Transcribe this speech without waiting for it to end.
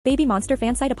BABYMONSTER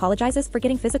fansite apologizes for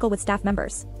getting physical with staff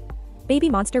members.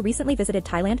 BABYMONSTER recently visited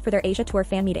Thailand for their Asia tour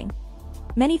fan meeting.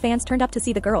 Many fans turned up to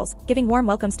see the girls, giving warm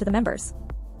welcomes to the members.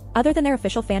 Other than their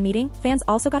official fan meeting, fans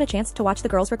also got a chance to watch the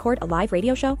girls record a live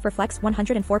radio show for Flex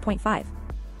 104.5.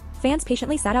 Fans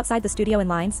patiently sat outside the studio in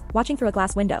lines, watching through a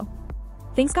glass window.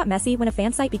 Things got messy when a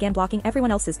fansite began blocking everyone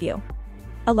else's view.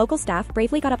 A local staff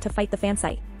bravely got up to fight the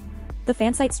fansite. The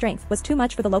fansite's strength was too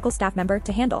much for the local staff member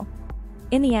to handle.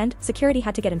 In the end, security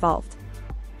had to get involved.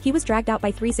 He was dragged out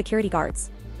by 3 security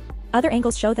guards. Other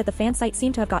angles show that the fansite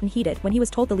seemed to have gotten heated when he was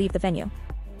told to leave the venue.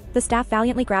 The staff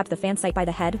valiantly grabbed the fansite by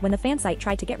the head when the fansite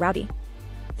tried to get rowdy.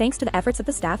 Thanks to the efforts of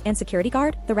the staff and security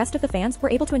guard, the rest of the fans were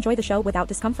able to enjoy the show without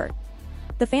discomfort.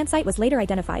 The fansite was later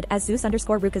identified as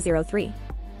Zeus_Ruka03.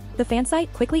 The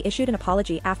fansite quickly issued an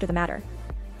apology after the matter.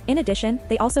 In addition,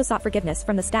 they also sought forgiveness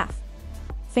from the staff.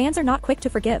 Fans are not quick to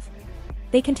forgive.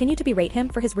 They continue to berate him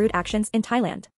for his rude actions in Thailand.